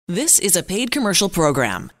This is a paid commercial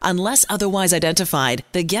program. Unless otherwise identified,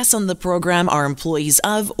 the guests on the program are employees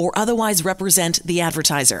of or otherwise represent the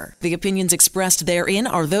advertiser. The opinions expressed therein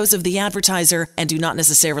are those of the advertiser and do not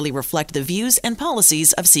necessarily reflect the views and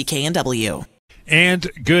policies of CKNW. And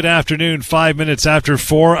good afternoon, 5 minutes after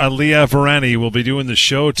 4. Aaliyah Varani will be doing the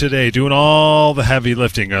show today, doing all the heavy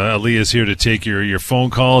lifting. Aaliyah's here to take your phone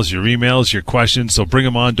calls, your emails, your questions, so bring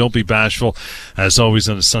them on. Don't be bashful. As always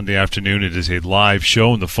on a Sunday afternoon, it is a live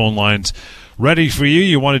show, and the phone lines ready for you.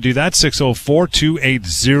 You want to do that,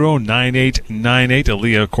 604-280-9898.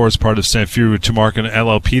 Aaliyah, of course, part of Samfiru Tumarkin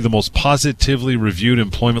LLP, the most positively reviewed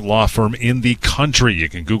employment law firm in the country. You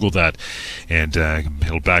can Google that, and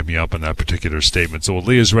it'll back me up on that particular statement. So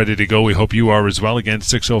Aaliyah's ready to go. We hope you are as well. Again,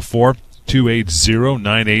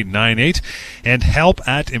 604-280-9898 and help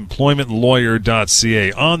at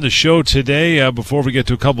employmentlawyer.ca. On the show today, before we get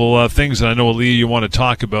to a couple things that I know, Aaliyah, you want to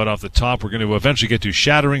talk about off the top, we're going to eventually get to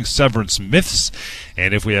shattering severance myths,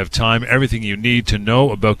 and if we have time, everything you need to know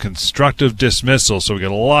about constructive dismissal. So we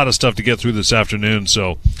got a lot of stuff to get through this afternoon,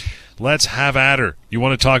 so let's have at her. You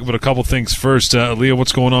want to talk about a couple things first. Aaliyah,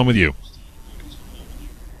 what's going on with you?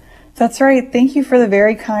 That's right. Thank you for the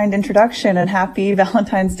very kind introduction, and happy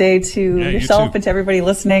Valentine's Day to yourself and to everybody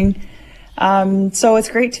listening. So it's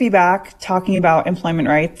great to be back talking about employment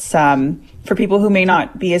rights. For people who may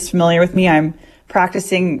not be as familiar with me, I'm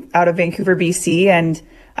practicing out of Vancouver, BC, and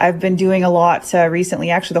I've been doing a lot recently,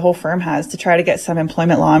 actually the whole firm has, to try to get some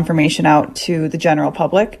employment law information out to the general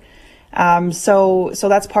public. So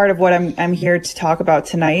that's part of what I'm here to talk about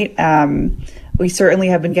tonight. We certainly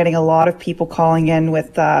have been getting a lot of people calling in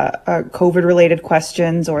with COVID-related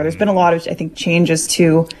questions, or there's been a lot of, I think, changes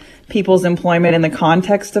to people's employment in the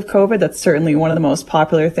context of COVID. That's certainly one of the most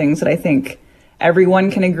popular things that I think everyone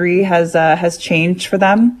can agree has changed for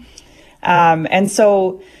them. And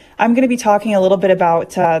so I'm going to be talking a little bit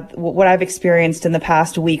about what I've experienced in the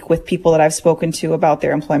past week with people that I've spoken to about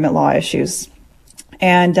their employment law issues.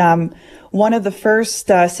 And one of the first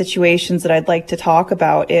situations that I'd like to talk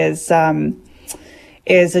about is a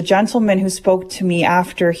gentleman who spoke to me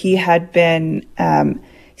after he had been,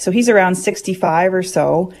 so he's around 65 or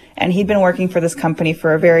so, and he'd been working for this company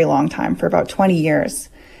for a very long time, for about 20 years.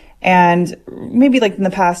 And maybe like in the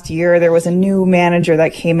past year, there was a new manager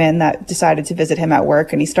that came in that decided to visit him at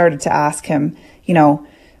work, and he started to ask him,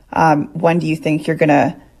 when do you think you're going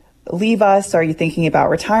to leave us? Are you thinking about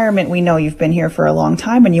retirement? We know you've been here for a long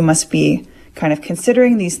time, and you must be kind of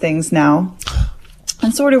considering these things now.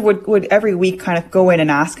 And sort of would every week kind of go in and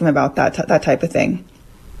ask him about that type of thing.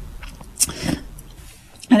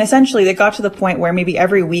 And essentially they got to the point where maybe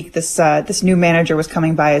every week this new manager was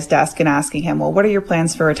coming by his desk and asking him, well, what are your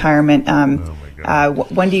plans for retirement?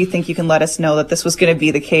 When do you think you can let us know that this was going to be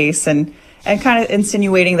the case? And kind of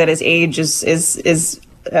insinuating that his age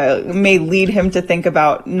may lead him to think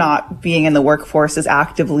about not being in the workforce as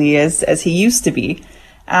actively as he used to be.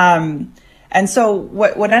 And so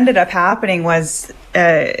what ended up happening was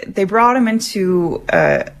they brought him into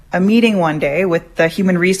a meeting one day with the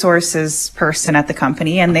human resources person at the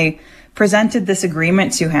company, and they presented this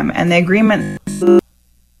agreement to him. And the agreement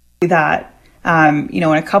that in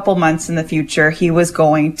a couple months in the future he was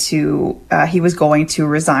going to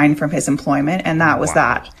resign from his employment, and that was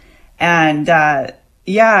that. And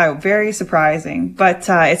very surprising. But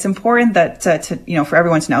it's important that for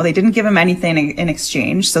everyone to know they didn't give him anything in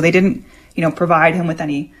exchange. So they didn't provide him with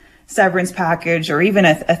any severance package or even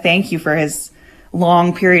a thank you for his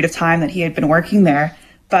long period of time that he had been working there.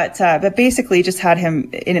 But basically just had him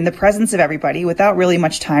in the presence of everybody without really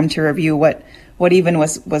much time to review what even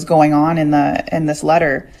was going on in this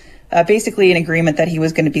letter. Basically an agreement that he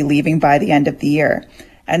was going to be leaving by the end of the year.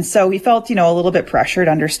 And so he felt, a little bit pressured,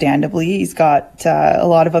 understandably. He's got a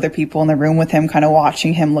lot of other people in the room with him kind of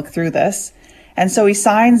watching him look through this. And so he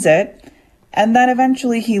signs it. And then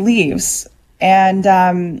eventually he leaves, and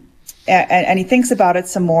he thinks about it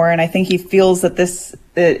some more. And I think he feels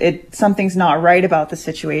that something's not right about the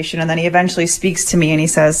situation. And then he eventually speaks to me and he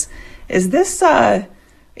says, "Is this, I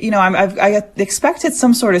expected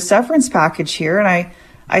some sort of severance package here." And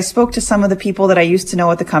I spoke to some of the people that I used to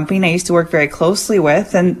know at the company and I used to work very closely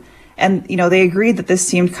with, and they agreed that this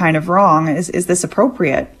seemed kind of wrong. Is this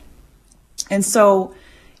appropriate? And so,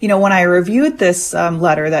 when I reviewed this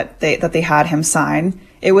letter that they had him sign,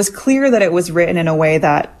 it was clear that it was written in a way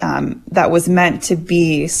that was meant to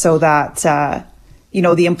be so that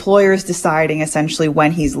the employer is deciding essentially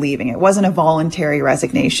when he's leaving. It wasn't a voluntary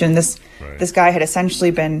resignation. This guy had essentially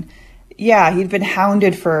been Yeah, he'd been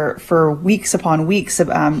hounded for weeks upon weeks,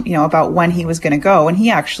 about when he was going to go, and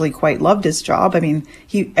he actually quite loved his job. I mean,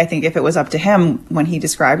 I think if it was up to him, when he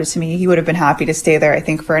described it to me, he would have been happy to stay there, I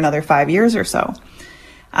think, for another 5 years or so.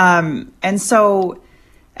 And so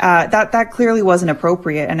that clearly wasn't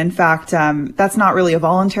appropriate, and in fact, that's not really a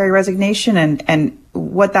voluntary resignation, and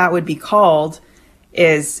what that would be called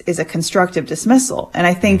is a constructive dismissal. And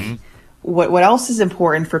I think what else is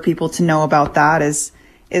important for people to know about that is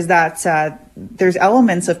that there's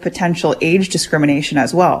elements of potential age discrimination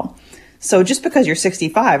as well. So just because you're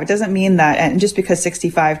 65, it doesn't mean that, and just because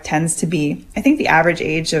 65 tends to be, I think the average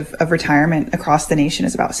age of retirement across the nation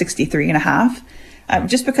is about 63 and a half.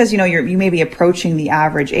 Just because, you may be approaching the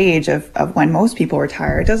average age of when most people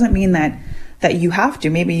retire, it doesn't mean that you have to.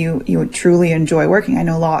 Maybe you truly enjoy working. I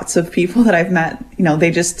know lots of people that I've met,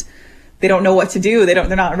 they don't know what to do.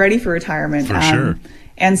 They're not ready for retirement. For sure.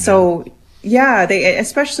 And so, yeah,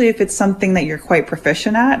 especially if it's something that you're quite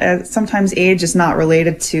proficient at, sometimes age is not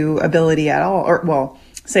related to ability at all, or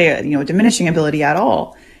diminishing ability at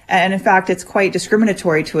all. And in fact, it's quite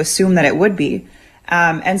discriminatory to assume that it would be.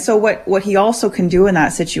 And so what he also can do in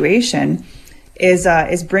that situation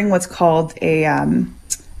is bring what's called a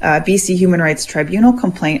BC Human Rights Tribunal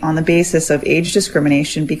complaint on the basis of age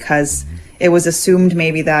discrimination, because it was assumed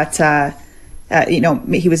maybe that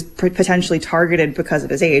he was potentially targeted because of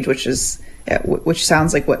his age, which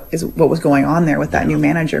sounds like what was going on there with that new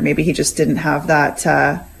manager. Maybe he just didn't have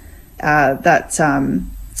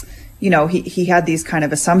he had these kind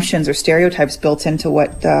of assumptions or stereotypes built into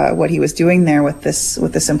what he was doing there with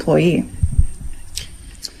this employee.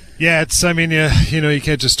 Yeah, you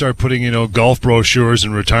can't just start putting, golf brochures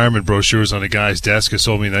and retirement brochures on a guy's desk,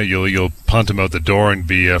 assuming that you'll punt him out the door and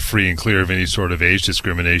be free and clear of any sort of age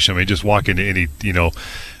discrimination. I mean, just walk into any,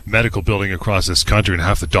 medical building across this country, and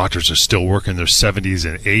half the doctors are still working in their 70s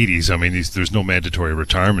and 80s. I mean, there's no mandatory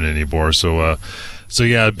retirement anymore. So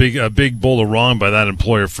yeah, a big bowl of wrong by that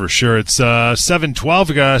employer for sure. It's 7:12.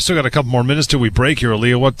 We still got a couple more minutes till we break here,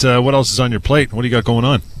 Aaliyah. What else is on your plate? What do you got going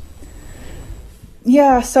on?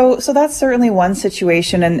 Yeah, so that's certainly one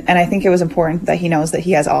situation, and I think it was important that he knows that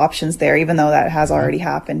he has options there, even though that has already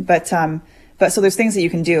happened. But so there's things that you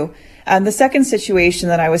can do. The second situation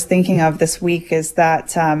that I was thinking of this week is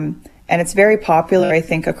that, and it's very popular, I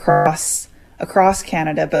think, across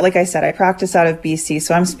Canada. But like I said, I practice out of BC,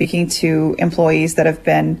 so I'm speaking to employees that have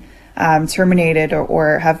been terminated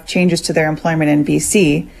or have changes to their employment in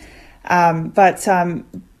BC. But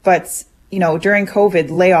during COVID,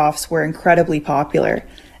 layoffs were incredibly popular.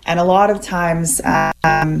 And a lot of times, I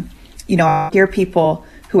hear people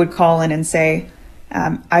who would call in and say,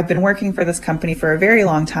 I've been working for this company for a very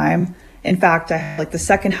long time. In fact, I have like the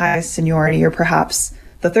second highest seniority or perhaps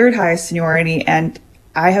the third highest seniority, and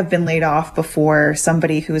I have been laid off before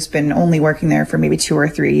somebody who's been only working there for maybe 2 or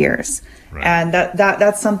 3 years. Right. And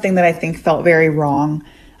that's something that I think felt very wrong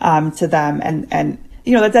to them. And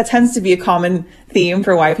that tends to be a common theme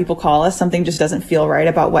for why people call us. Something just doesn't feel right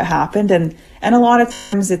about what happened. And a lot of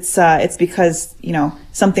times it's because,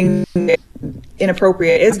 something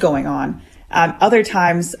inappropriate is going on. Other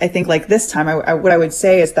times, I think like this time, what I would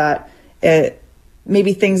say is that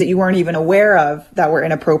maybe things that you weren't even aware of that were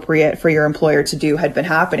inappropriate for your employer to do had been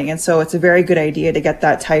happening. And so it's a very good idea to get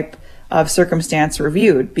that type of circumstance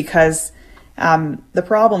reviewed, because the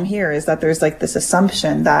problem here is that there's like this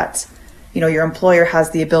assumption that, your employer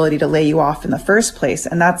has the ability to lay you off in the first place.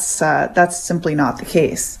 And that's simply not the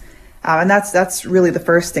case. And that's really the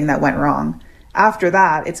first thing that went wrong. After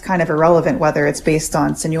that, it's kind of irrelevant whether it's based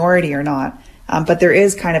on seniority or not. But there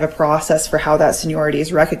is kind of a process for how that seniority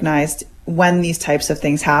is recognized when these types of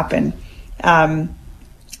things happen. And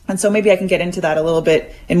so maybe I can get into that a little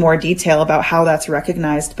bit in more detail about how that's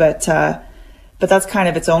recognized. But that's kind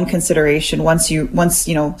of its own consideration once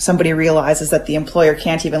somebody realizes that the employer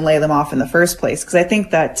can't even lay them off in the first place. Because I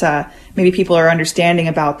think that maybe people are understanding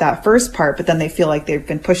about that first part, but then they feel like they've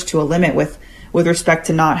been pushed to a limit with respect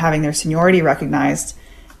to not having their seniority recognized.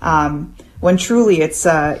 When truly it's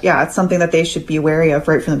something that they should be wary of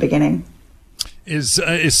right from the beginning. Is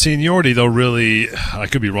seniority, though, really, I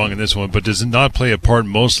could be wrong in this one, but does it not play a part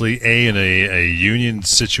mostly, in a union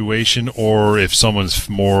situation, or if someone's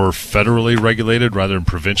more federally regulated rather than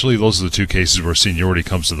provincially? Those are the two cases where seniority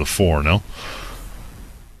comes to the fore, no?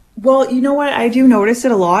 Well, you know what? I do notice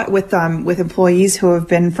it a lot with employees who have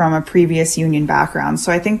been from a previous union background.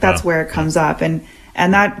 So I think that's where it comes up. And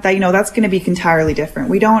that that's going to be entirely different.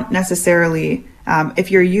 We don't necessarily...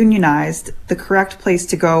 if you're unionized, the correct place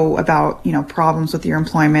to go about, problems with your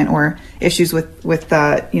employment or issues with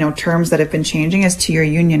terms that have been changing is to your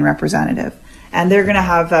union representative. and they're going to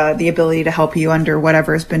have the ability to help you under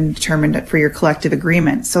whatever has been determined for your collective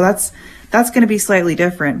agreement. So that's going to be slightly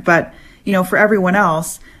different. But, for everyone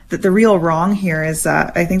else, that the real wrong here is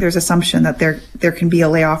I think there's assumption that there can be a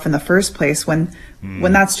layoff in the first place when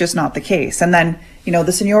that's just not the case. And then,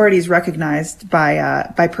 the seniority is recognized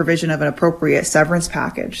by provision of an appropriate severance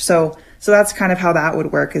package. So that's kind of how that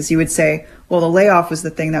would work, is you would say, well, the layoff was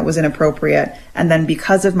the thing that was inappropriate, and then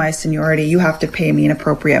because of my seniority, you have to pay me an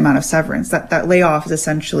appropriate amount of severance. That layoff is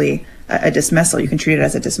essentially a dismissal. You can treat it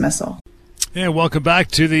as a dismissal. Yeah, welcome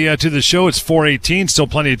back to the show. It's 4:18. Still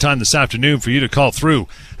plenty of time this afternoon for you to call through,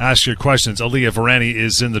 ask your questions. Aaliyah Varani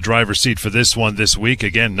is in the driver's seat for this one this week.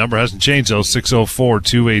 Again, number hasn't changed though.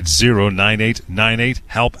 604-280-9898.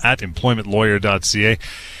 help@employmentlawyer.ca.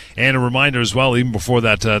 And a reminder as well, even before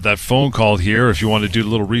that phone call here, if you want to do a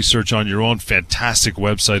little research on your own, fantastic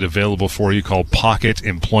website available for you called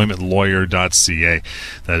pocketemploymentlawyer.ca.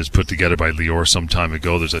 That is put together by Lior some time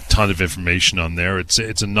ago. There's a ton of information on there. It's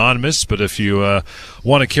anonymous, but if you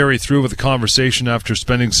want to carry through with the conversation after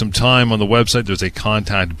spending some time on the website, there's a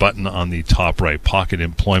contact button on the top right,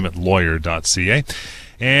 pocketemploymentlawyer.ca.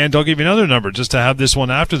 And I'll give you another number just to have this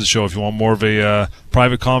one after the show if you want more of a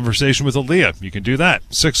private conversation with Aaliyah. You can do that.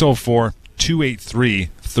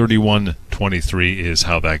 604-283-3123 is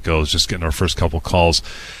how that goes. Just getting our first couple calls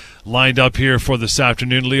lined up here for this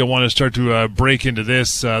afternoon. Leah, I want to start to break into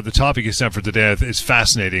this. The topic you sent for today is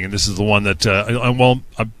fascinating, and this is the one that,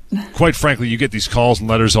 quite frankly, you get these calls and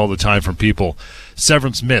letters all the time from people.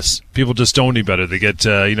 Severance myths. People just don't know better. They get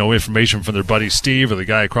information from their buddy Steve or the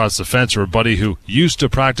guy across the fence or a buddy who used to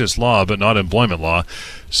practice law but not employment law,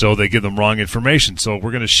 so they give them wrong information. So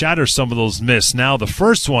we're going to shatter some of those myths. Now, the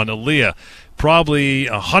first one, Aaliyah, probably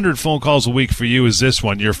 100 phone calls a week for you is this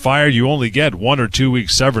one. You're fired, you only get 1 or 2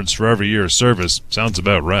 weeks severance for every year of service. Sounds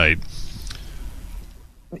about right.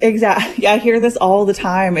 Exactly. Yeah, I hear this all the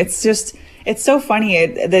time. It's so funny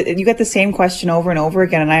that you get the same question over and over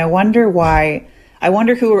again. And I wonder why. I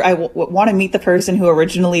wonder who I want to meet the person who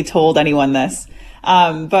originally told anyone this.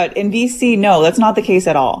 But in BC, no, that's not the case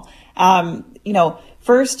at all.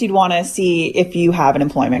 First you'd want to see if you have an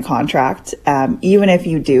employment contract. Even if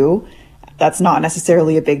you do, that's not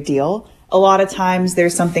necessarily a big deal. A lot of times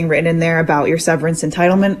there's something written in there about your severance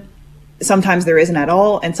entitlement. Sometimes there isn't at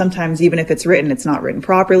all. And sometimes even if it's written, it's not written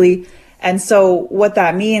properly. And so what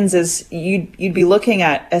that means is you'd be looking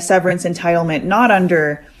at a severance entitlement, not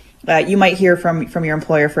under, you might hear from your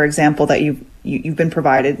employer, for example, that you've been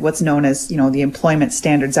provided what's known as, the Employment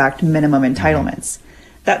Standards Act minimum entitlements.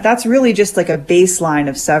 That's really just like a baseline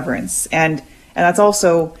of severance. And that's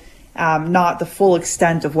also not the full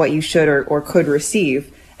extent of what you should or could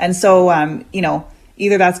receive. And so,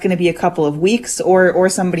 either that's going to be a couple of weeks or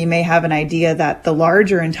somebody may have an idea that the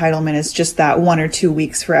larger entitlement is just that 1 or 2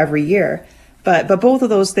 weeks for every year. But both of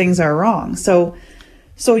those things are wrong. So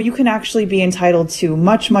you can actually be entitled to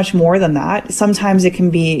much, much more than that. Sometimes it can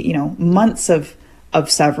be, months of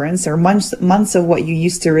severance or months of what you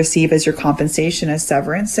used to receive as your compensation as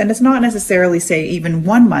severance. And it's not necessarily, say, even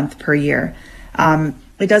 1 month per year.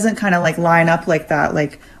 It doesn't kind of like line up like that,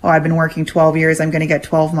 like, oh, I've been working 12 years, I'm going to get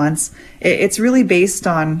 12 months. It's really based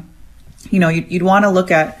on, you'd want to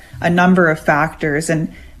look at a number of factors.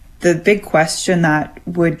 And the big question that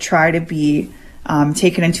would try to be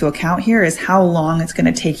taken into account here is how long it's going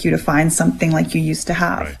to take you to find something like you used to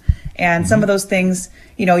have. Right. And some of those things,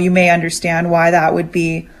 you may understand why that would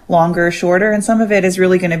be longer or shorter. And some of it is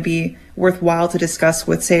really going to be worthwhile to discuss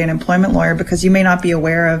with, say, an employment lawyer, because you may not be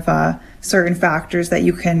aware of certain factors that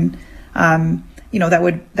you can, that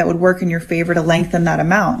would work in your favor to lengthen that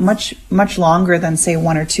amount much longer than, say,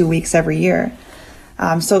 1 or 2 weeks every year.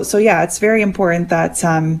 So yeah, it's very important that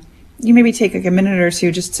you maybe take like a minute or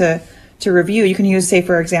two just to review. You can use, say,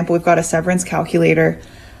 for example, we've got a severance calculator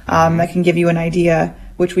that can give you an idea,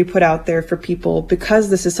 which we put out there for people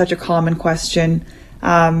because this is such a common question.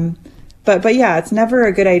 But yeah, it's never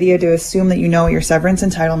a good idea to assume that you know what your severance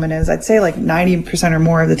entitlement is. I'd say like 90% or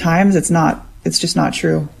more of the times it's just not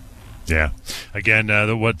true. Yeah. Again,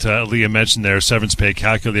 what Leah mentioned there, severance pay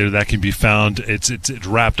calculator, that can be found. It's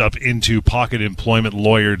wrapped up into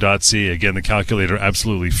pocketemploymentlawyer.ca. Again, the calculator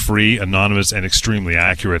absolutely free, anonymous, and extremely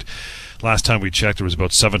accurate. Last time we checked, there was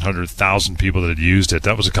about 700,000 people that had used it.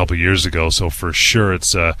 That was a couple of years ago, so for sure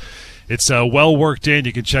it's well worked in.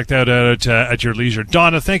 You can check that out at your leisure.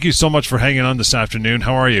 Donna, thank you so much for hanging on this afternoon.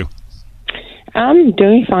 How are you? I'm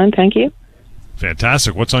doing fine, thank you.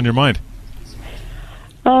 Fantastic. What's on your mind?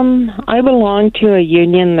 I belong to a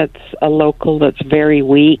union that's a local that's very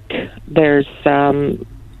weak. There's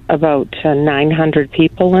about 900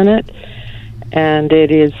 people in it, and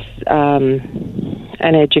it is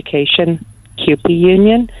an education CUPE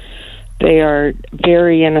union. They are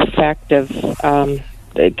very ineffective.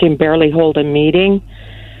 They can barely hold a meeting,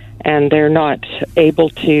 and they're not able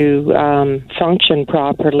to function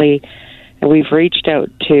properly. And we've reached out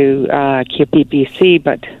to CUPE BC,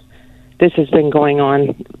 but this has been going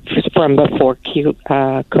on from before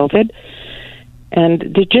COVID. And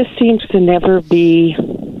there just seems to never be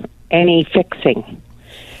any fixing.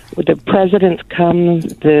 The presidents come,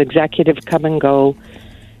 the executives come and go,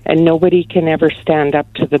 and nobody can ever stand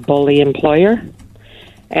up to the bully employer.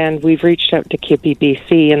 And we've reached out to CUPE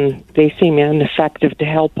BC, and they seem ineffective to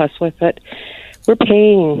help us with it. We're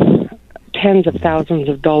paying tens of thousands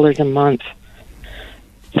of dollars a month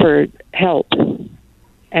for help,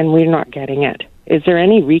 and we're not getting it. Is there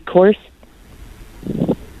any recourse?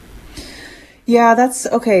 Yeah, that's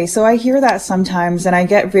okay. So I hear that sometimes, and I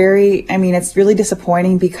get it's really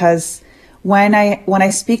disappointing, because when I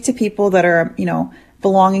speak to people that are,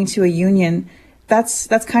 belonging to a union, that's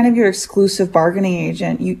kind of your exclusive bargaining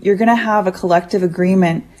agent. You're going to have a collective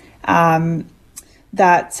agreement, and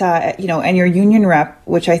your union rep,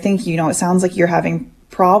 which I think, it sounds like you're having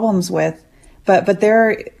problems with, but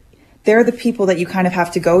they're the people that you kind of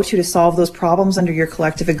have to go to solve those problems under your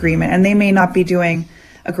collective agreement. And they may not be doing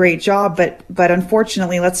a great job, but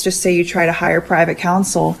unfortunately, let's just say you try to hire private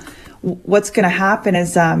counsel. What's going to happen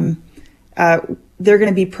is they're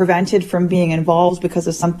going to be prevented from being involved because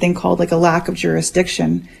of something called like a lack of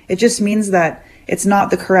jurisdiction. It just means that it's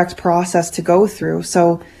not the correct process to go through.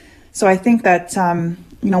 So I think that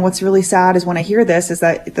what's really sad is when I hear this is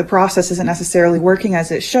that the process isn't necessarily working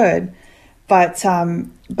as it should. But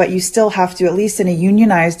you still have to, at least in a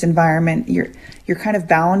unionized environment, you're kind of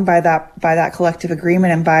bound by that collective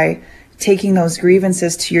agreement, and by taking those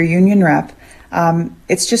grievances to your union rep.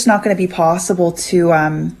 It's just not going to be possible to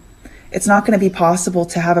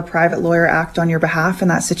have a private lawyer act on your behalf in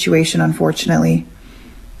that situation, unfortunately.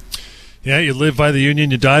 Yeah, you live by the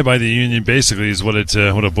union, you die by the union, basically, is what it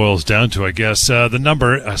boils down to, I guess. The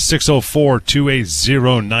number,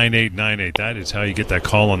 604-280-9898. That is how you get that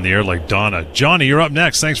call on the air, like Donna. Johnny, you're up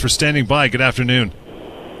next. Thanks for standing by. Good afternoon.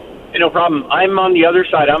 Hey, no problem. I'm on the other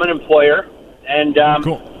side. I'm an employer. And,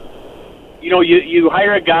 cool. You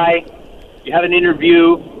hire a guy, you have an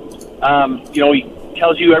interview, he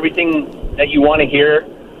tells you everything that you want to hear.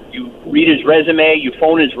 You read his resume, you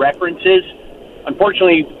phone his references.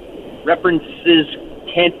 Unfortunately, references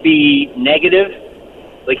can't be negative.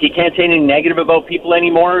 Like, you can't say anything negative about people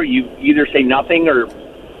anymore. You either say nothing or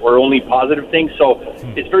only positive things. So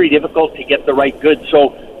it's very difficult to get the right goods.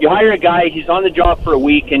 So you hire a guy, he's on the job for a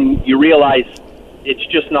week, and you realize it's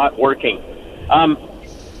just not working.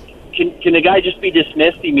 Can a guy just be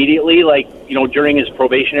dismissed immediately, during his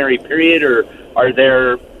probationary period, or are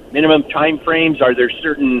there minimum time frames? Are there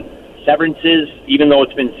certain severances, even though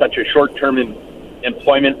it's been such a short-term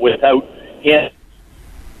employment without him?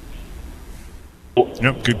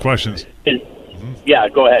 Yep, good questions. Yeah,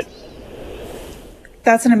 go ahead.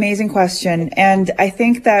 That's an amazing question. And I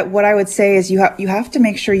think that what I would say is you have to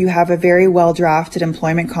make sure you have a very well-drafted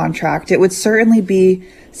employment contract. It would certainly be,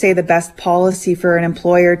 say, the best policy for an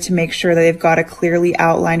employer to make sure that they've got a clearly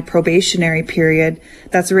outlined probationary period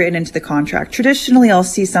that's written into the contract. Traditionally, I'll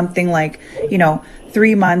see something like,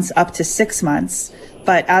 3 months up to 6 months.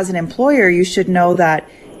 But as an employer, you should know that,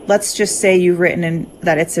 let's just say you've written in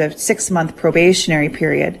that it's a 6-month probationary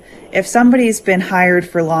period. If somebody's been hired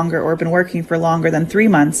for longer or been working for longer than 3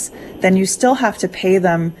 months, then you still have to pay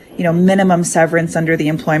them, minimum severance under the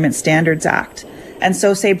Employment Standards Act. And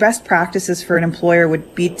so, say, best practices for an employer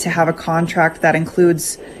would be to have a contract that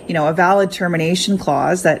includes, a valid termination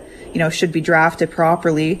clause that, should be drafted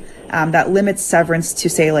properly, that limits severance to,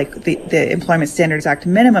 say, like the Employment Standards Act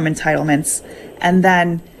minimum entitlements, and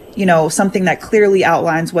then, something that clearly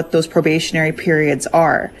outlines what those probationary periods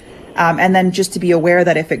are. And then just to be aware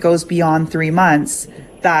that if it goes beyond 3 months,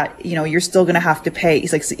 that, you're still going to have to pay.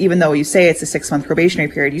 It's like, even though you say it's a 6-month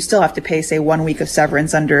probationary period, you still have to pay, say, 1 week of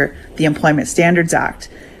severance under the Employment Standards Act.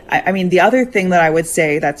 I mean, the other thing that I would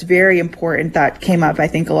say that's very important that came up, I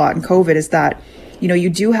think, a lot in COVID is that, you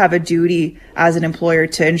do have a duty as an employer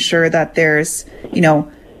to ensure that there's,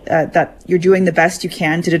 that you're doing the best you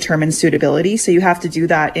can to determine suitability. So you have to do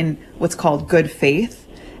that in what's called good faith.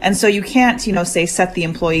 And so you can't, say, set the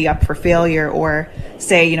employee up for failure, or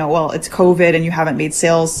say, well, it's COVID and you haven't made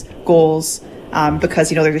sales goals because,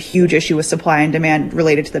 there's a huge issue with supply and demand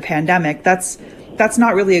related to the pandemic. That's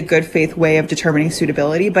not really a good faith way of determining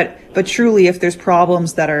suitability. But truly, if there's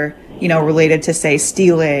problems that are, related to, say,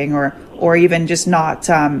 stealing or even just not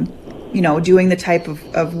doing the type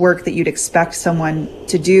of work that you'd expect someone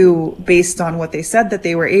to do based on what they said that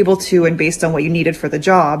they were able to and based on what you needed for the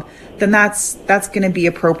job, then that's going to be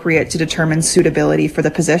appropriate to determine suitability for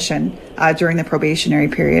the position during the probationary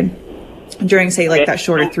period, during, say, like that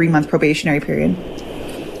shorter 3-month probationary period.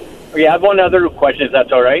 Okay, I have one other question, if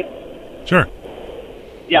that's all right. Sure.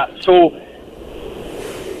 Yeah, so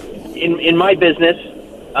in my business,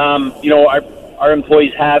 our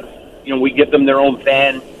employees have, we give them their own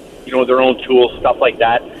van, their own tools, stuff like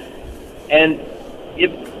that. And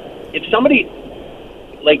if somebody,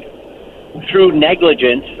 like, through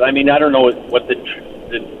negligence, I mean, I don't know what the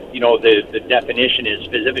definition is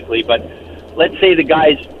specifically, but let's say the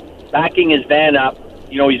guy's backing his van up,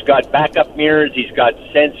 he's got backup mirrors, he's got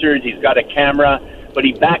sensors, he's got a camera, but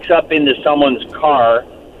he backs up into someone's car.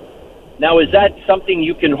 Now, is that something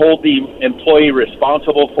you can hold the employee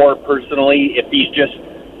responsible for personally if he's just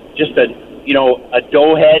a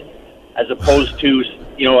doughhead as opposed to,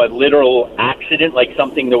 a literal accident, like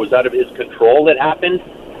something that was out of his control that happened?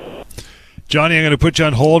 Johnny, I'm going to put you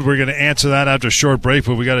on hold. We're going to answer that after a short break,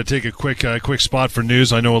 but we got to take a quick spot for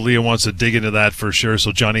news. I know Aaliyah wants to dig into that for sure.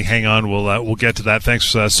 So, Johnny, hang on. We'll get to that.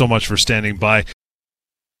 Thanks so much for standing by.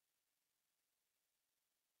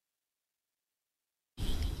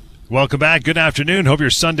 Welcome back. Good afternoon. Hope your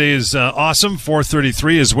Sunday is awesome.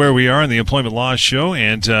 4:33 is where we are in the Employment Law Show,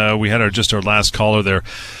 and we had our last caller there.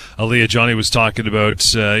 Aaliyah, Johnny was talking about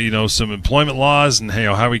some employment laws and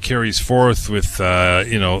how he carries forth with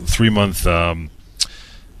 3-month.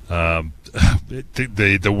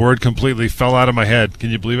 The word completely fell out of my head. Can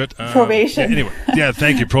you believe it? Probation. Anyway, yeah,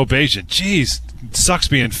 thank you. Probation. Jeez, it sucks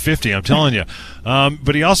being 50. I'm telling you.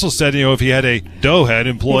 But he also said, if he had a doughhead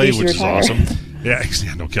employee, which is awesome. Yeah,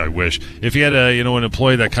 no, I wish. If he had an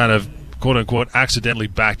employee that kind of quote unquote accidentally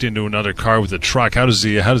backed into another car with a truck, how does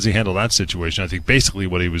he handle that situation? I think basically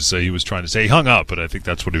what he was trying to say. He hung up, but I think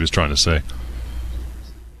that's what he was trying to say.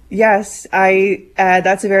 Yes,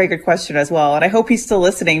 that's a very good question as well, and I hope he's still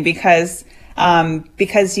listening because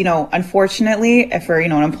unfortunately, for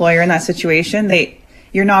an employer in that situation,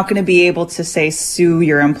 you're not going to be able to sue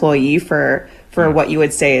your employee for what you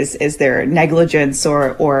would say is their negligence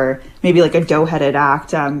or maybe like a dough-headed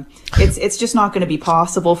act. It's just not going to be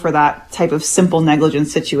possible for that type of simple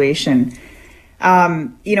negligence situation.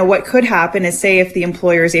 What could happen is, say, if the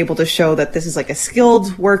employer is able to show that this is like a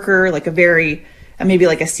skilled worker, like maybe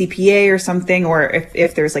like a CPA or something, or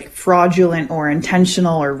if there's like fraudulent or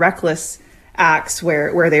intentional or reckless acts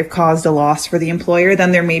where they've caused a loss for the employer,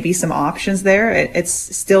 then there may be some options there. It's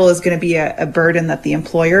still is going to be a burden that the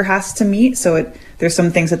employer has to meet. So there's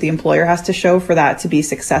some things that the employer has to show for that to be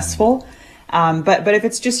successful. But if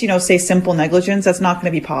it's just, say simple negligence, that's not going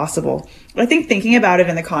to be possible. I think thinking about it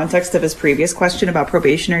in the context of his previous question about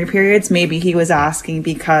probationary periods, maybe he was asking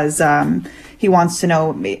because he wants to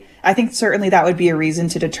know. I think certainly that would be a reason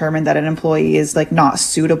to determine that an employee is like not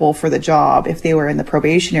suitable for the job if they were in the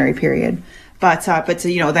probationary period. But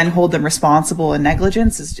to then hold them responsible in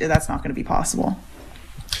negligence that's not going to be possible.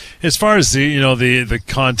 As far as the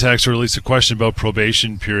context, or at least the question about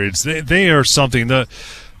probation periods, they are something that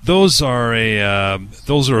those are a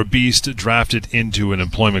beast drafted into an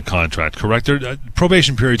employment contract. Correct?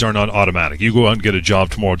 Probation periods are not automatic. You go out and get a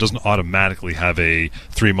job tomorrow; it doesn't automatically have a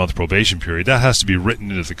 3-month probation period. That has to be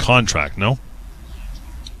written into the contract. No.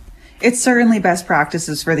 It's certainly best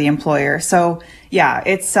practices for the employer. So yeah,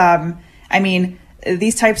 it's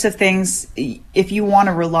these types of things, if you want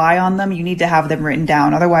to rely on them, you need to have them written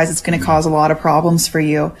down. Otherwise, it's going to cause a lot of problems for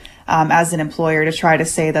you as an employer to try to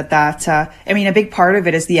say that a big part of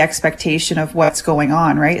it is the expectation of what's going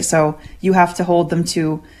on, right? So you have to hold,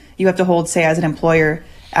 say, as an employer,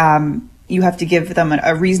 you have to give them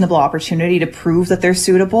a reasonable opportunity to prove that they're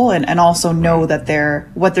suitable and also know that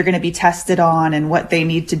what they're going to be tested on and what they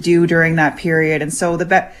need to do during that period. And so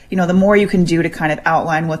the more you can do to kind of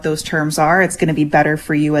outline what those terms are, it's going to be better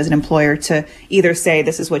for you as an employer to either say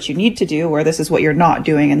this is what you need to do or this is what you're not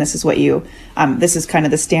doing and this is what this is kind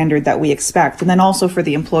of the standard that we expect. And then also for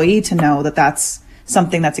the employee to know that that's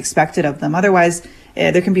something that's expected of them. Otherwise,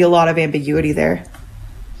 there can be a lot of ambiguity there.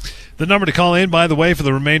 The number to call in, by the way, for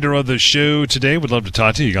the remainder of the show today. Would love to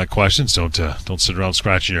talk to you. You got questions? Don't sit around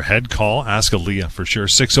scratching your head. Call. Ask Aaliyah for sure.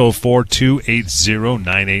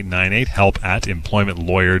 604-280-9898.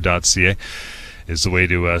 help@employmentlawyer.ca is the way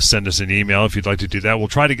to send us an email if you'd like to do that. We'll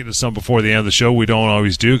try to get to some before the end of the show. We don't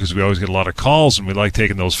always do because we always get a lot of calls, and we like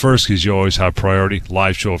taking those first because you always have priority.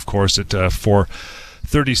 Live show, of course, at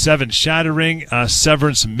 4:37. Shattering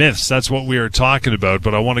severance myths. That's what we are talking about.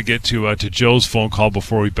 But I want to get to Joe's phone call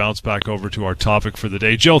before we bounce back over to our topic for the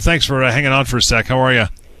day. Joe, thanks for hanging on for a sec. How are you?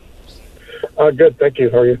 Good, thank you.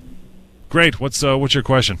 How are you? Great. What's your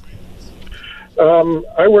question?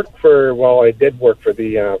 I did work for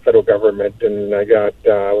the federal government, and I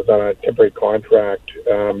was on a temporary contract,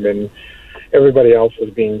 and everybody else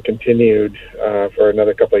was being continued for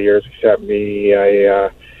another couple of years except me. I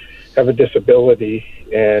have a disability,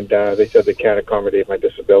 and they said they can't accommodate my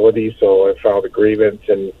disability, so I filed a grievance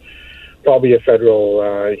and probably a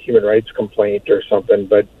federal human rights complaint or something.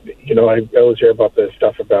 But, I always hear about the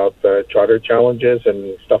stuff about the charter challenges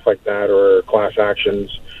and stuff like that, or class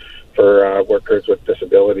actions for workers with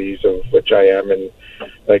disabilities, of which I am. And,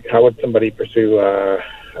 how would somebody pursue, a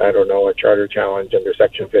charter challenge under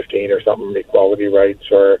Section 15 or something, equality rights,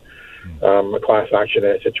 or a class action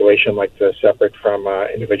in a situation like this, separate from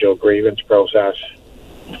individual grievance process?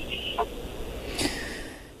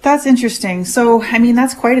 That's interesting. So,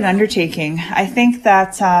 that's quite an undertaking. I think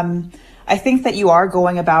that you are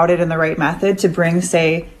going about it in the right method to bring,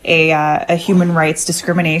 say, a human rights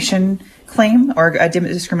discrimination claim or a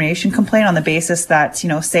discrimination complaint on the basis that,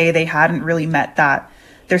 say they hadn't really met that.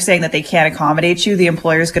 They're saying that they can't accommodate you. The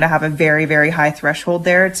employer is going to have a very, very high threshold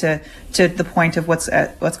there to the point of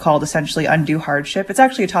what's called essentially undue hardship. It's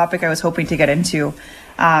actually a topic I was hoping to get into.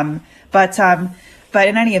 But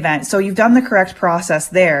in any event, so you've done the correct process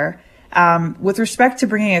there. With respect to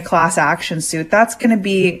bringing a class action suit, that's going to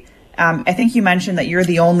be, I think you mentioned that you're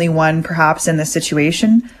the only one perhaps in this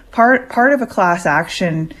situation. Part of a class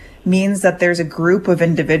action means that there's a group of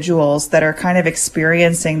individuals that are kind of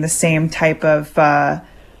experiencing the same type of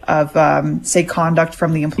say, conduct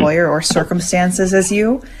from the employer or circumstances as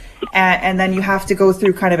you. And then you have to go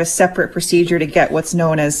through kind of a separate procedure to get what's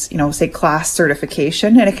known as, say, class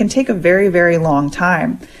certification. And it can take a very, very long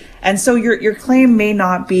time. And so your claim may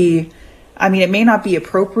not be, it may not be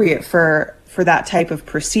appropriate for that type of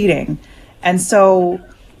proceeding. And so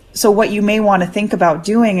what you may want to think about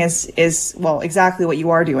doing is exactly what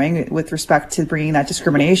you are doing with respect to bringing that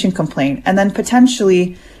discrimination complaint. And then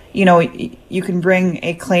potentially, you can bring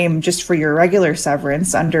a claim just for your regular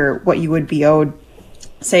severance under what you would be owed.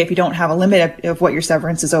 Say if you don't have a limit of what your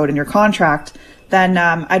severance is owed in your contract, then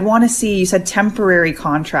I'd want to see, you said temporary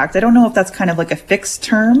contract. I don't know if that's kind of like a fixed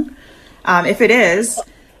term. If it is,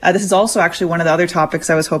 this is also actually one of the other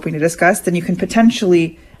topics I was hoping to discuss, then you can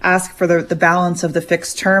potentially ask for the balance of the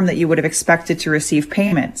fixed term that you would have expected to receive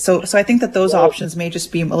payment. So I think that those options may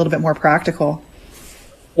just be a little bit more practical.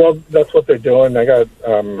 Well, that's what they're doing. I got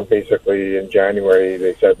basically in January,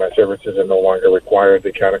 they said my services are no longer required.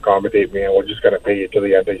 They can't accommodate me, and we're just going to pay you to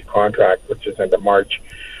the end of your contract, which is end of March.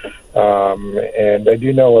 And I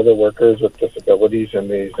do know other workers with disabilities in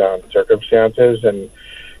these circumstances. And,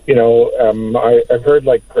 I've heard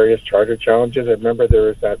various charter challenges. I remember there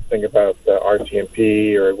was that thing about the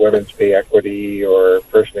RCMP or women's pay equity or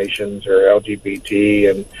First Nations or LGBT.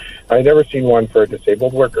 And I've never seen one for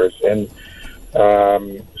disabled workers. And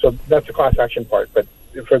so that's the class action part. But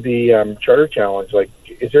for the charter challenge,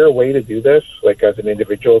 is there a way to do this, as an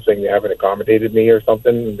individual saying they haven't accommodated me or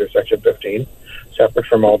something under Section 15, separate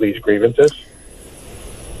from all these grievances?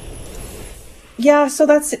 Yeah, so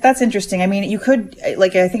that's interesting. You could,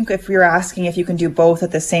 I think if you're asking if you can do both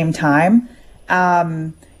at the same time,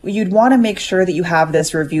 you'd want to make sure that you have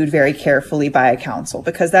this reviewed very carefully by a counsel,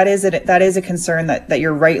 because that is a concern that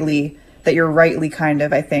you're rightly kind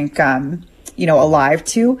of, I think, alive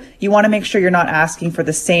to. You want to make sure you're not asking for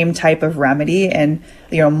the same type of remedy and,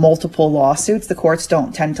 multiple lawsuits. The courts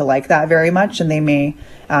don't tend to like that very much, and they may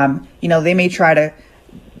try to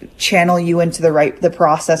channel you into the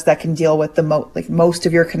process that can deal with most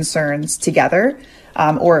of your concerns together,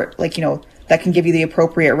 or that can give you the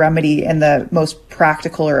appropriate remedy in the most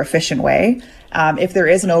practical or efficient way. If there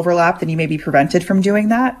is an overlap, then you may be prevented from doing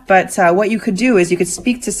that. But what you could do is you could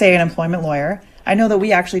speak to, say, an employment lawyer. I know that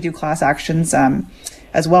we actually do class actions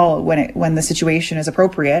as well when the situation is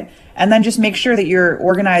appropriate, and then just make sure that you're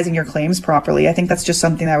organizing your claims properly. I think that's just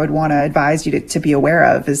something I would want to advise you to be aware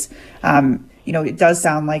of. Is it does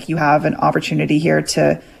sound like you have an opportunity here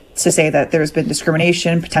to say that there's been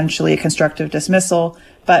discrimination, potentially a constructive dismissal.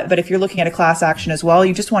 But if you're looking at a class action as well,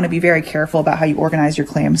 you just want to be very careful about how you organize your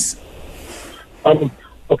claims.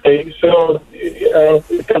 Okay, so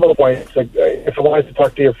a couple of points. If I wanted to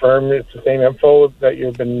talk to your firm, it's the same info that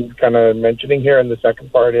you've been kind of mentioning here. And the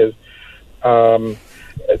second part is, as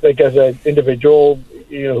an individual,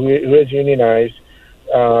 who is unionized,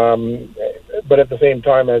 but at the same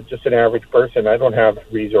time, as just an average person, I don't have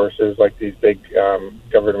resources like these big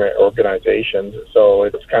government organizations. So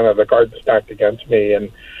it's kind of the cards stacked against me.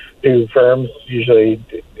 And do firms usually,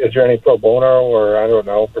 is there any pro bono or, I don't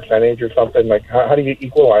know, percentage or something? How do you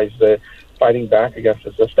equalize the fighting back against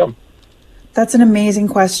the system? That's an amazing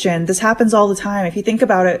question. This happens all the time. If you think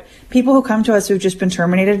about it, people who come to us who've just been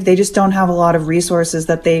terminated, they just don't have a lot of resources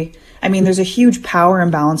there's a huge power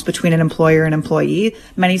imbalance between an employer and employee.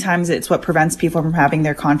 Many times it's what prevents people from having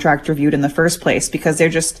their contract reviewed in the first place, because they're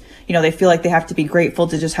just, they feel like they have to be grateful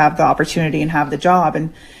to just have the opportunity and have the job.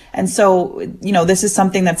 And so, this is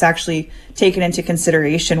something that's actually taken into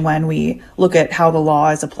consideration when we look at how the law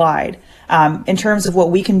is applied. In terms of what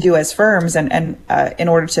we can do as firms and in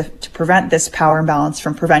order to prevent this power imbalance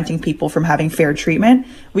from preventing people from having fair treatment,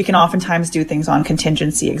 we can oftentimes do things on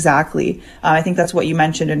contingency. Exactly. I think that's what you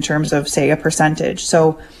mentioned in terms of, say, a percentage.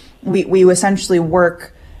 So we essentially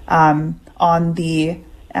work on the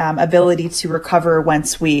ability to recover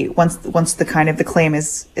once the claim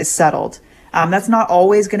is settled. That's not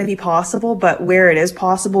always going to be possible, but where it is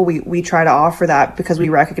possible, we try to offer that, because we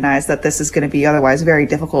recognize that this is going to be otherwise very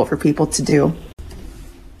difficult for people to do.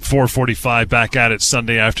 4:45 back at it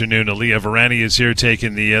Sunday afternoon. Aaliyah Varani is here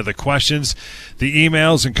taking the questions, the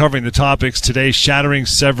emails, and covering the topics today. Shattering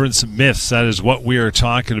severance myths. That is what we are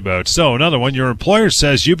talking about. So another one, your employer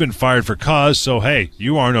says you've been fired for cause, so hey,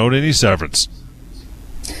 you aren't owed any severance.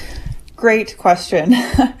 Great question.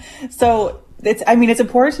 So it's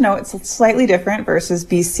important to know it's slightly different versus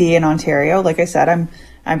BC and Ontario. Like I said,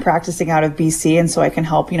 I'm practicing out of BC, and so I can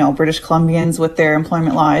help, British Columbians with their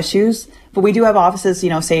employment law issues. But we do have offices,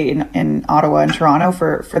 say in Ottawa and Toronto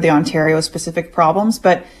for the Ontario specific problems.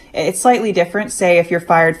 But it's slightly different. Say if you're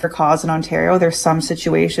fired for cause in Ontario, there's some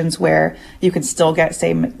situations where you can still get,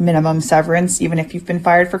 say, minimum severance, even if you've been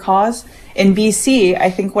fired for cause. In BC, I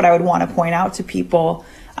think what I would want to point out to people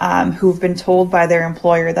who've been told by their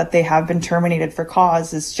employer that they have been terminated for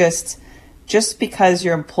cause is just because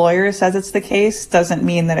your employer says it's the case doesn't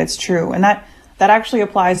mean that it's true. And that actually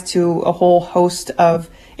applies to a whole host of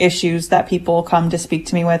issues that people come to speak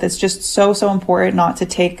to me with. It's just so important not to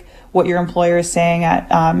take what your employer is saying at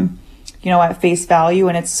face value.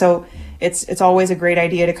 And it's always a great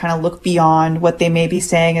idea to kind of look beyond what they may be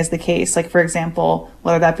saying is the case. Like, for example,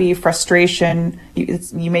 whether that be frustration,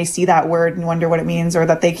 you may see that word and wonder what it means, or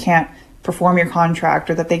that they can't perform your contract,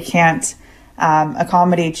 or that they can't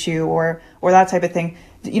accommodate you, or that type of thing.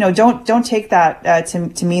 Don't take that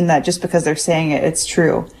to mean that just because they're saying it, it's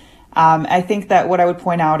true. I think that what I would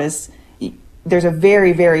point out is there's a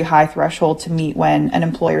very, very high threshold to meet when an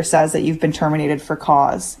employer says that you've been terminated for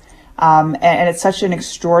cause. And it's such an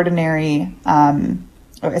extraordinary,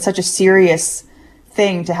 it's such a serious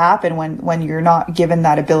thing to happen when you're not given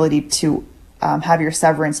that ability to have your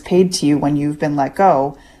severance paid to you when you've been let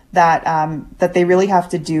go, that they really have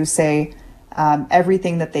to do, say,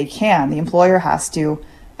 everything that they can. The employer has to,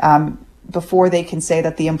 before they can say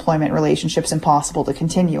that the employment relationship's impossible to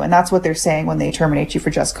continue. And that's what they're saying when they terminate you for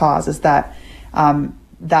just cause, is that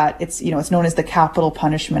it's known as the capital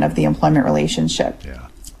punishment of the employment relationship. Yeah.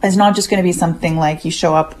 It's not just going to be something like you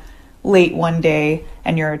show up late one day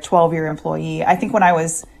and you're a 12-year employee. I think when I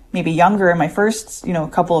was maybe younger in my first,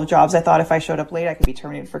 couple of jobs, I thought if I showed up late, I could be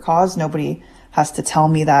terminated for cause. Nobody has to tell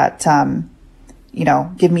me that,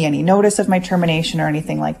 give me any notice of my termination or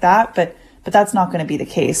anything like that. But that's not going to be the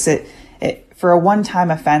case. For a one-time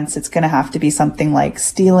offense, it's going to have to be something like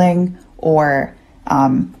stealing or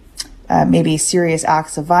maybe serious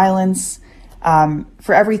acts of violence.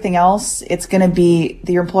 For everything else, it's going to be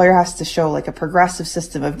your employer has to show like a progressive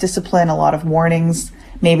system of discipline, a lot of warnings,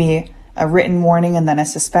 maybe a written warning and then a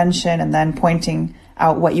suspension, and then pointing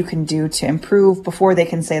out what you can do to improve before they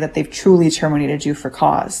can say that they've truly terminated you for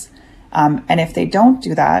cause. And if they don't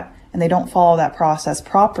do that and they don't follow that process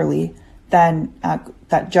properly, then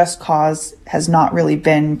that just cause has not really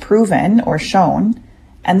been proven or shown,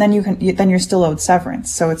 and then you're still owed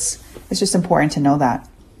severance. So it's just important to know that.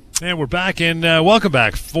 And we're back in. Welcome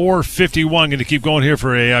back. 4:51. Going to keep going here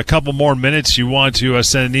for a couple more minutes. You want to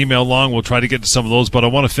send an email along. We'll try to get to some of those, but I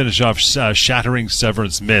want to finish off shattering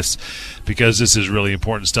severance myths, because this is really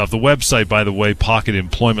important stuff. The website, by the way,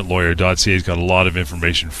 pocketemploymentlawyer.ca, has got a lot of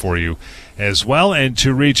information for you as well. And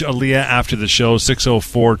to reach Aaliyah after the show,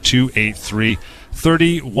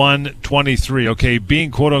 604-283-3123. Okay,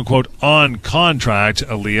 being quote-unquote on contract,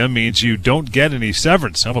 Aaliyah, means you don't get any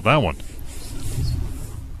severance. How about that one?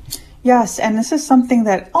 Yes, and this is something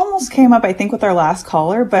that almost came up, I think, with our last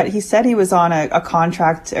caller, but he said he was on a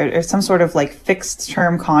contract or some sort of like fixed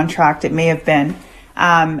term contract, it may have been.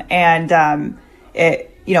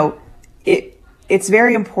 It's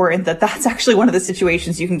very important that that's actually one of the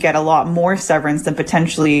situations you can get a lot more severance than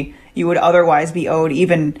potentially you would otherwise be owed,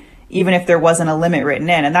 even if there wasn't a limit written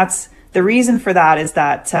in. And that's the reason for that is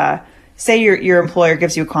that, say your employer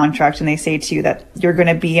gives you a contract and they say to you that you're going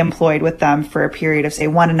to be employed with them for a period of, say,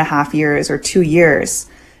 1.5 years or 2 years.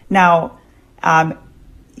 Now,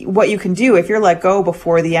 what you can do if you're let go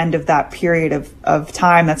before the end of that period of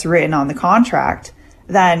time that's written on the contract,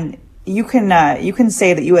 then you can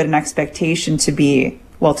say that you had an expectation to be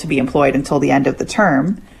employed until the end of the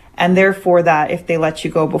term, and therefore that if they let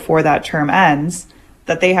you go before that term ends,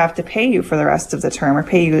 that they have to pay you for the rest of the term, or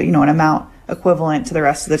pay you, an amount equivalent to the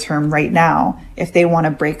rest of the term right now if they want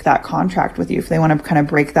to break that contract with you, if they want to kind of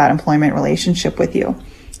break that employment relationship with you.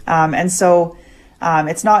 And so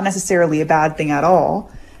it's not necessarily a bad thing at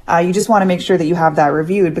all. You just want to make sure that you have that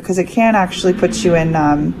reviewed, because it can actually put you in,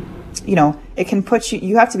 it can put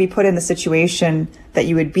you have to be put in the situation that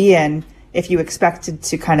you would be in if you expected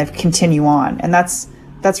to kind of continue on. And that's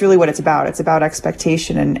really what it's about. It's about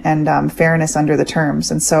expectation and fairness under the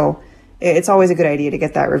terms. And so it's always a good idea to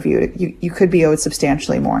get that reviewed. You could be owed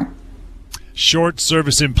substantially more. Short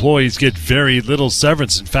service employees get very little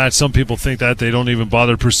severance. In fact, some people think that they don't even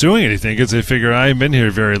bother pursuing anything because they figure, I haven't been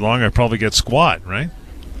here very long, I probably get squat, right?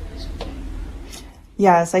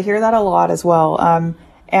 Yes, I hear that a lot as well.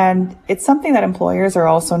 And it's something that employers are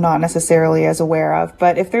also not necessarily as aware of.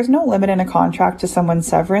 But if there's no limit in a contract to someone's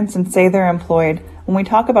severance, and say they're employed, when we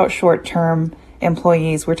talk about short-term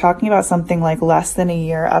employees, we're talking about something like less than a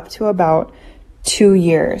year up to about 2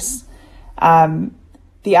 years.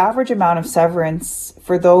 The average amount of severance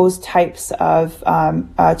for those types of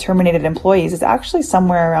terminated employees is actually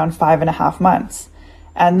somewhere around 5.5 months.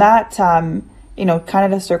 And that,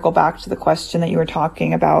 kind of to circle back to the question that you were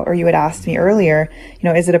talking about, or you had asked me earlier,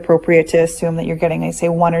 is it appropriate to assume that you're getting, say,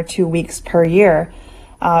 1 or 2 weeks per year?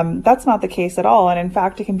 That's not the case at all. And in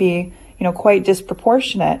fact, it can be, quite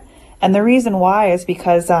disproportionate. And the reason why is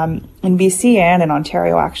because in BC and in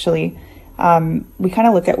Ontario, actually, we kind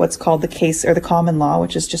of look at what's called the case or the common law,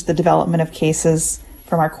 which is just the development of cases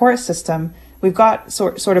from our court system. We've got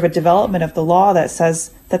sort of a development of the law that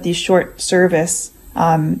says that these short service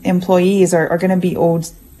employees are going to be owed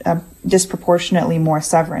disproportionately more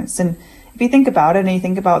severance. And if you think about it, and you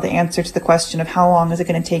think about the answer to the question of how long is it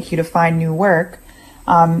going to take you to find new work,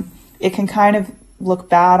 it can kind of look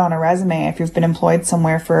bad on a resume if you've been employed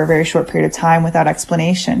somewhere for a very short period of time without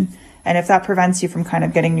explanation. And if that prevents you from kind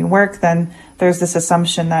of getting new work, then there's this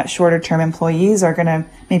assumption that shorter term employees are going to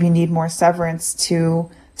maybe need more severance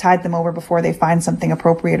to tide them over before they find something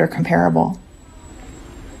appropriate or comparable.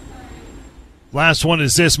 Last one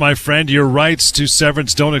is this, my friend. Your rights to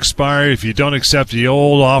severance don't expire if you don't accept the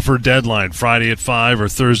old offer deadline, Friday at 5 or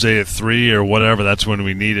Thursday at 3 or whatever. That's when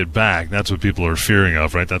we need it back. That's what people are fearing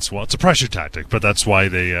of, right? It's a pressure tactic, but that's why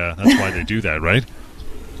they do that, right?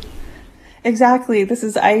 Exactly.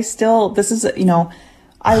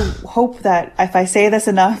 I hope that if I say this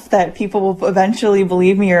enough that people will eventually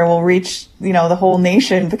believe me or will reach, the whole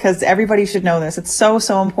nation, because everybody should know this. It's so,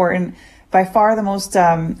 so important. By far the most,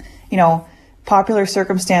 popular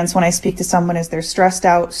circumstance when I speak to someone is they're stressed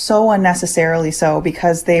out, so unnecessarily so,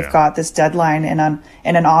 because they've got this deadline in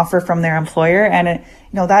an offer from their employer, and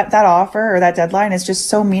that offer or that deadline is just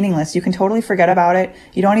so meaningless. You can totally forget about it.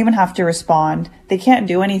 You don't even have to respond. They can't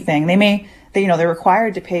do anything. They're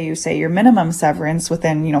required to pay you, say, your minimum severance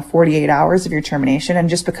within 48 hours of your termination, and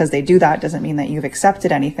just because they do that doesn't mean that you've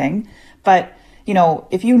accepted anything. But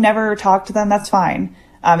if you never talk to them, that's fine.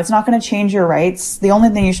 It's not going to change your rights. The only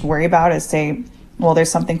thing you should worry about is,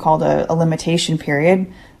 there's something called a limitation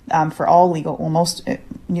period for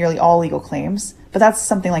nearly all legal claims, but that's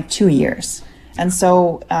something like 2 years. And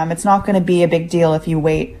so it's not going to be a big deal if you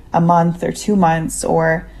wait a month or 2 months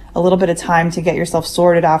or a little bit of time to get yourself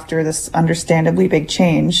sorted after this understandably big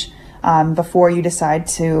change before you decide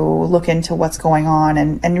to look into what's going on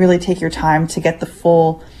and really take your time to get the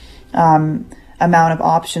full amount of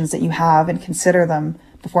options that you have and consider them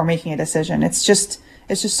before making a decision. It's just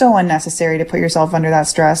so unnecessary to put yourself under that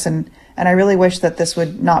stress. And I really wish that this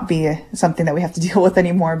would not be something that we have to deal with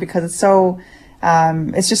anymore, because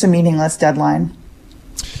it's just a meaningless deadline.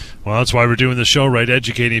 Well, that's why we're doing the show, right?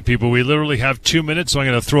 Educating people. We literally have 2 minutes, so I'm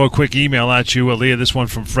going to throw a quick email at you, Aaliyah. This one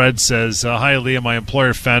from Fred says, Hi, Aaliyah. My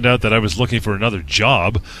employer found out that I was looking for another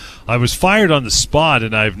job. I was fired on the spot,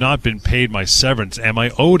 and I have not been paid my severance. Am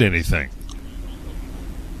I owed anything?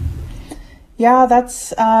 Yeah,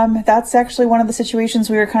 that's actually one of the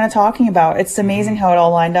situations we were kind of talking about. It's amazing how it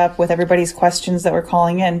all lined up with everybody's questions that were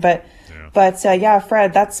calling in. But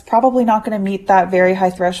Fred, that's probably not going to meet that very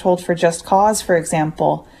high threshold for just cause, for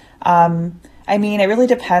example. It really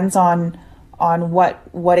depends on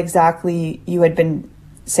what exactly you had been,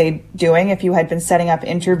 say, doing. If you had been setting up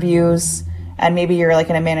interviews and maybe you're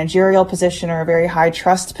like in a managerial position or a very high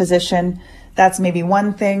trust position, that's maybe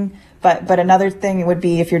one thing. But another thing would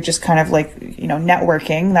be if you're just kind of like,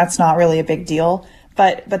 networking, that's not really a big deal.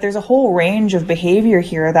 But there's a whole range of behavior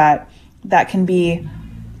here that that can be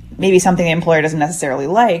maybe something the employer doesn't necessarily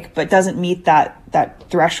like, but doesn't meet that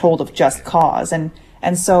threshold of just cause. And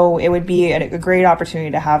so it would be a great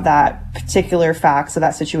opportunity to have that particular facts of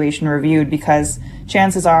that situation reviewed, because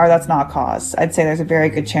chances are that's not cause. I'd say there's a very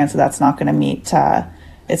good chance that that's not going to meet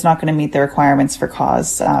it's not going to meet the requirements for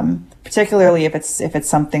cause, particularly if it's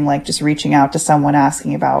something like just reaching out to someone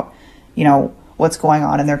asking about, what's going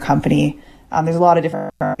on in their company. There's a lot of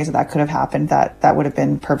different ways that could have happened that would have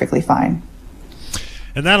been perfectly fine.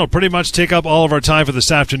 And that'll pretty much take up all of our time for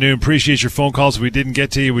this afternoon. Appreciate your phone calls. If we didn't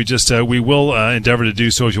get to you, we will endeavor to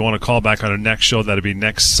do so. If you want to call back on our next show, that'll be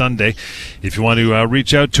next Sunday. If you want to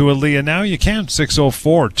reach out to Aaliyah now, you can.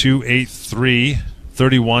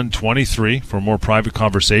 604-283-3123 for a more private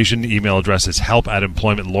conversation. The email address is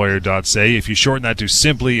help@employmentlawyer.ca. If you shorten that to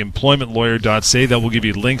simply employmentlawyer.ca, that will give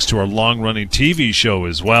you links to our long-running TV show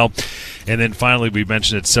as well. And then finally, we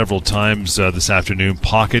mentioned it several times this afternoon,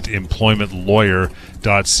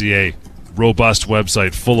 pocketemploymentlawyer.ca. Robust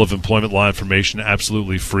website full of employment law information,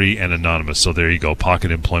 absolutely free and anonymous. So there you go,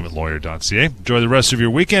 pocketemploymentlawyer.ca. Enjoy the rest of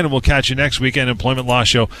your weekend, and we'll catch you next weekend, Employment Law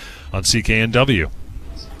Show on CKNW.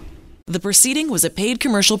 The proceeding was a paid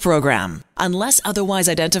commercial program. Unless otherwise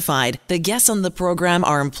identified, the guests on the program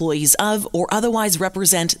are employees of or otherwise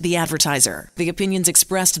represent the advertiser. The opinions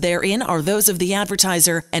expressed therein are those of the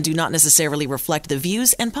advertiser and do not necessarily reflect the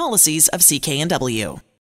views and policies of CKNW.